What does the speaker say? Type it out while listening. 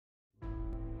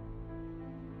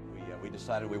We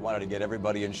decided we wanted to get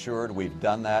everybody insured. We've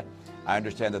done that. I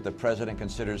understand that the president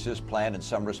considers his plan in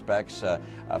some respects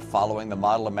following the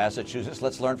model of Massachusetts.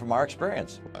 Let's learn from our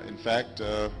experience. In fact,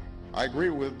 I agree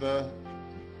with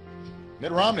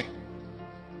Mitt Romney,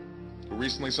 who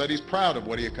recently said he's proud of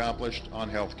what he accomplished on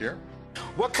health care.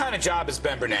 What kind of job is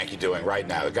Ben Bernanke doing right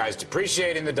now? The guy's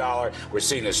depreciating the dollar. We're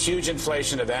seeing this huge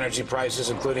inflation of energy prices,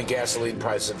 including gasoline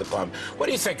prices at the pump. What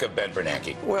do you think of Ben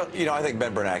Bernanke? Well, you know, I think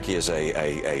Ben Bernanke is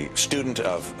a student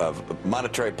of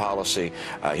monetary policy.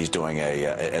 He's doing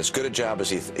as good a job as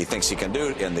he thinks he can do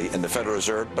in the Federal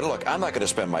Reserve. But look, I'm not going to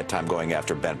spend my time going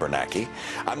after Ben Bernanke.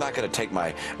 I'm not going to take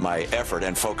my effort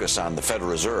and focus on the Federal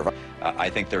Reserve. I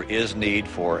think there is need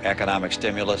for economic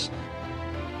stimulus.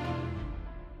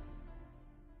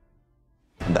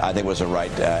 I think it was the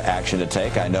right action to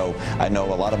take. I know a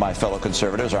lot of my fellow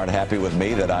conservatives aren't happy with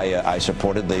me that I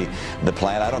supported the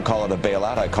plan. I don't call it a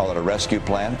bailout. I call it a rescue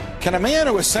plan. Can a man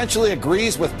who essentially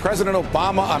agrees with President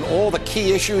Obama on all the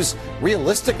key issues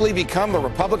realistically become the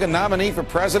Republican nominee for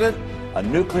president? A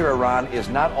nuclear Iran is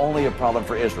not only a problem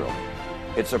for Israel.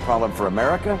 It's a problem for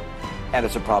America, and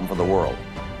it's a problem for the world.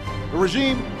 The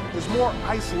regime is more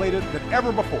isolated than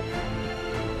ever before.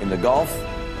 In the Gulf,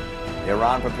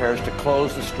 Iran prepares to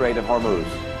close the Strait of Hormuz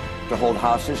to hold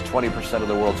hostage 20% of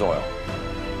the world's oil.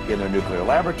 In their nuclear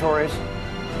laboratories,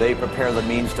 they prepare the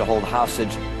means to hold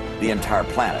hostage the entire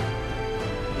planet.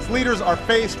 Its leaders are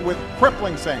faced with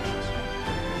crippling sanctions.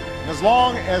 And as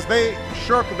long as they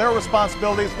shirk their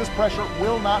responsibilities, this pressure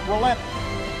will not relent.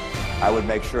 I would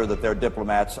make sure that their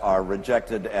diplomats are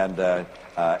rejected and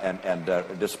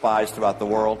despised throughout the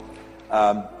world.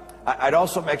 I'd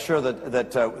also make sure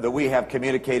that we have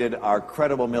communicated our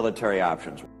credible military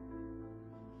options.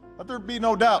 Let there be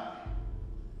no doubt.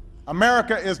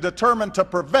 America is determined to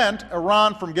prevent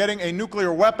Iran from getting a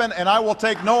nuclear weapon, and I will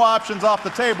take no options off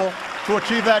the table to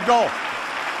achieve that goal.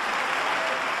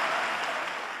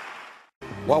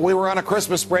 While we were on a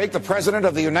Christmas break, the President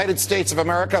of the United States of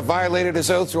America violated his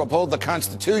oath to uphold the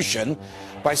Constitution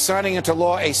by signing into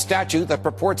law a statute that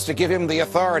purports to give him the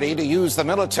authority to use the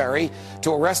military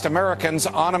to arrest Americans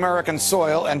on American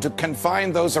soil and to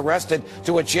confine those arrested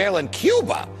to a jail in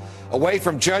Cuba, away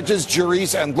from judges,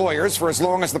 juries, and lawyers for as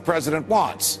long as the president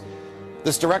wants.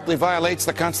 This directly violates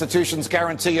the Constitution's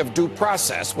guarantee of due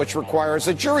process, which requires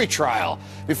a jury trial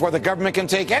before the government can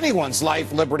take anyone's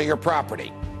life, liberty, or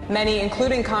property. Many,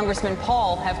 including Congressman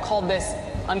Paul, have called this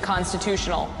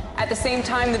unconstitutional. At the same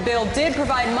time, the bill did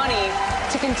provide money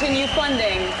to continue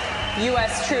funding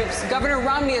U.S. troops. Governor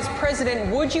Romney, as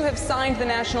president, would you have signed the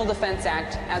National Defense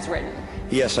Act as written?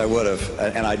 Yes, I would have,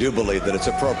 and I do believe that it's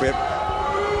appropriate.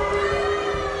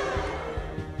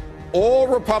 All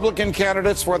Republican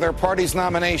candidates for their party's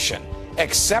nomination,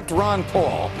 except Ron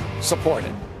Paul,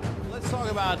 supported. Let's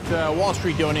talk about Wall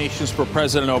Street donations for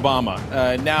President Obama.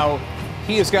 Now,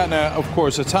 he has gotten, of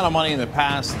course, a ton of money in the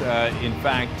past. In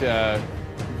fact,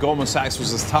 Goldman Sachs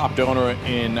was his top donor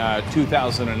in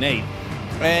 2008.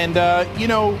 And, you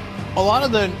know, a lot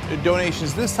of the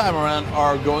donations this time around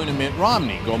are going to Mitt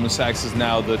Romney. Goldman Sachs is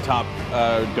now the top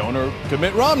donor to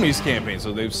Mitt Romney's campaign.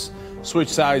 So they've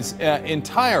switched sides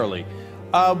entirely.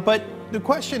 But the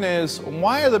question is,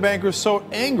 why are the bankers so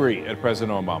angry at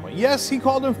President Obama? Yes, he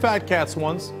called them fat cats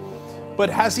once, but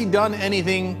has he done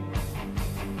anything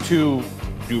to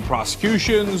do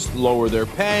prosecutions, lower their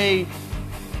pay,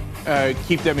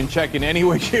 keep them in check in any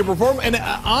way, shape, or form? And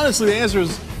honestly, the answer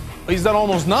is he's done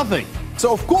almost nothing.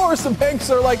 So, of course, the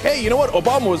banks are like, hey, you know what?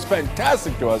 Obama was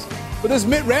fantastic to us, but this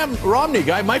Mitt Romney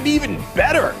guy might be even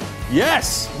better.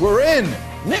 Yes, we're in.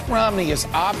 Mitt Romney is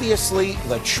obviously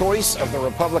the choice of the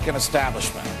Republican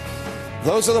establishment.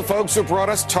 Those are the folks who brought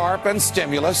us TARP and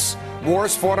stimulus,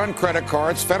 wars fought on credit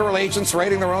cards, federal agents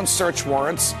writing their own search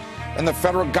warrants, and the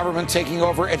federal government taking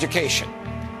over education.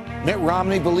 Mitt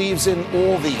Romney believes in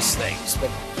all these things, but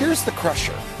here's the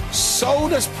crusher. So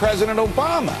does President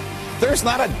Obama. There's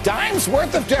not a dime's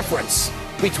worth of difference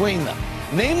between them.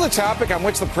 Name the topic on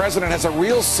which the president has a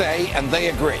real say, and they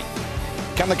agree.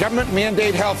 Can the government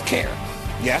mandate health care?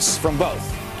 Yes, from both.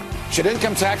 Should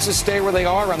income taxes stay where they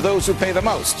are on those who pay the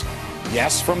most?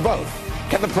 Yes, from both.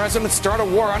 Can the president start a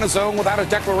war on his own without a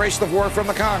declaration of war from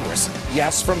the Congress?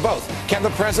 Yes, from both. Can the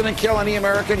president kill any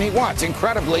American he wants?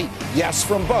 Incredibly, yes,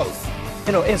 from both.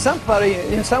 You know, in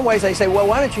some ways they say, well,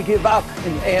 why don't you give up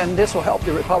and this will help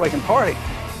the Republican Party?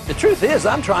 The truth is,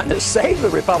 I'm trying to save the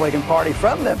Republican Party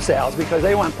from themselves because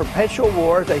they want perpetual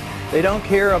wars. They don't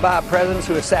care about presidents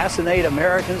who assassinate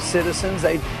American citizens.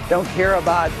 They don't care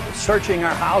about searching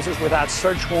our houses without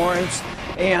search warrants.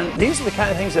 And these are the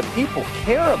kind of things that people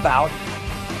care about.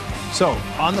 So,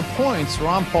 on the points,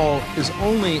 Ron Paul is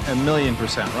only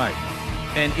 1,000,000% right.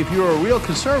 And if you're a real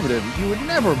conservative, you would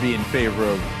never be in favor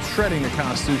of shredding the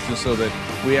Constitution so that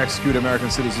we execute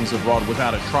American citizens abroad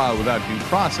without a trial, without due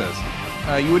process.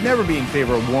 You would never be in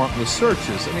favor of warrantless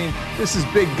searches. I mean, this is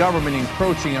big government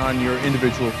encroaching on your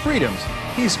individual freedoms.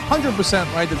 He's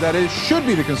 100% right that should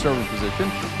be the conservative position.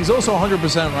 He's also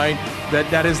 100% right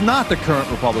that is not the current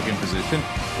Republican position.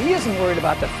 He isn't worried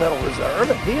about the Federal Reserve.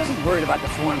 He isn't worried about the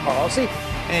foreign policy.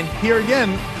 And here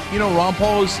again, you know, Ron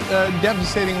Paul is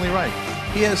devastatingly right.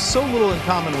 He has so little in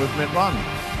common with Mitt Romney.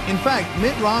 In fact,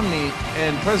 Mitt Romney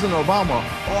and President Obama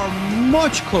are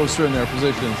much closer in their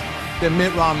positions than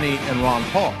Mitt Romney and Ron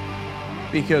Paul.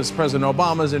 Because President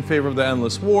Obama is in favor of the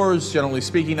endless wars, generally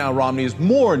speaking. Now Romney is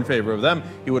more in favor of them.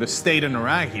 He would have stayed in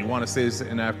Iraq. He'd want to stay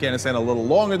in Afghanistan a little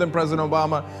longer than President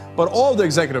Obama. But all the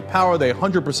executive power they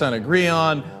 100% agree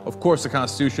on. Of course, the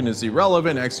Constitution is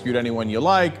irrelevant. Execute anyone you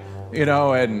like, you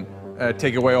know, and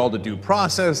take away all the due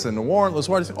process and the warrantless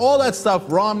warrants. All that stuff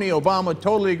Romney, Obama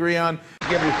totally agree on.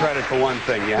 Give them credit for one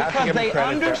thing. You have to give them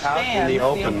credit. They're out in the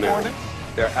open now.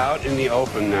 They're out in the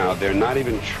open now. They're not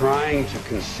even trying to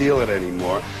conceal it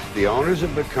anymore. The owners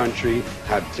of the country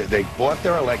they got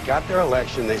their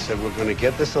election. They said, we're going to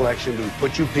get this election. We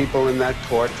put you people in that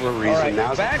court for a reason. All right,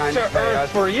 now's back the time to pay earth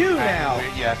us. for you now.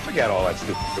 Yeah, forget all that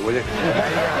stupid. Will you?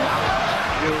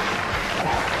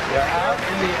 They're out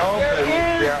in the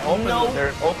open.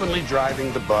 They're openly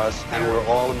driving the bus, and we're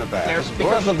all in the back.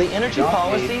 Because of the energy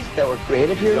policies that were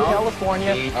created here in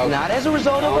California, not as a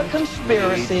result of a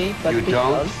conspiracy, but you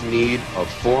because... don't need a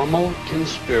formal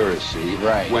conspiracy.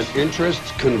 Right. When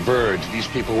interests converge, these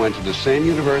people went to the same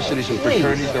universities and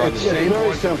fraternities, they're on the same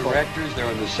boards of directors, they're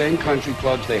in the same country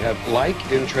clubs, they have like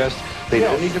interests. They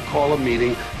don't need to call a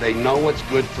meeting. They know what's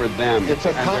good for them, and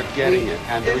they're getting it.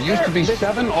 And there used to be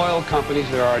 7 oil companies.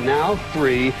 There are now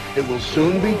 3. It will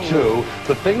soon be 2.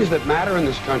 The things that matter in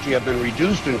this country have been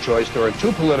reduced in choice. There are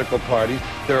 2 political parties.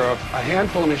 There are a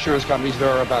handful of insurance companies. There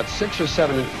are about 6 or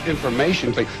 7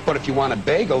 information things. But if you want a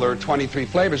bagel, there are 23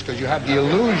 flavors because you have the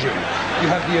illusion. You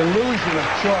have the illusion of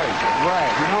choice.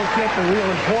 Right. You don't get the real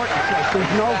important choice.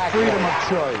 There's no freedom of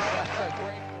choice.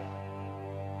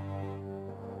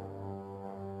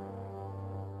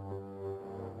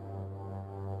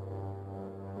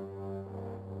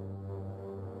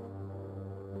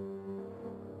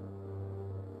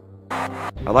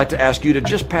 I'd like to ask you to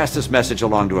just pass this message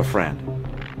along to a friend.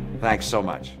 Thanks so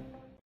much.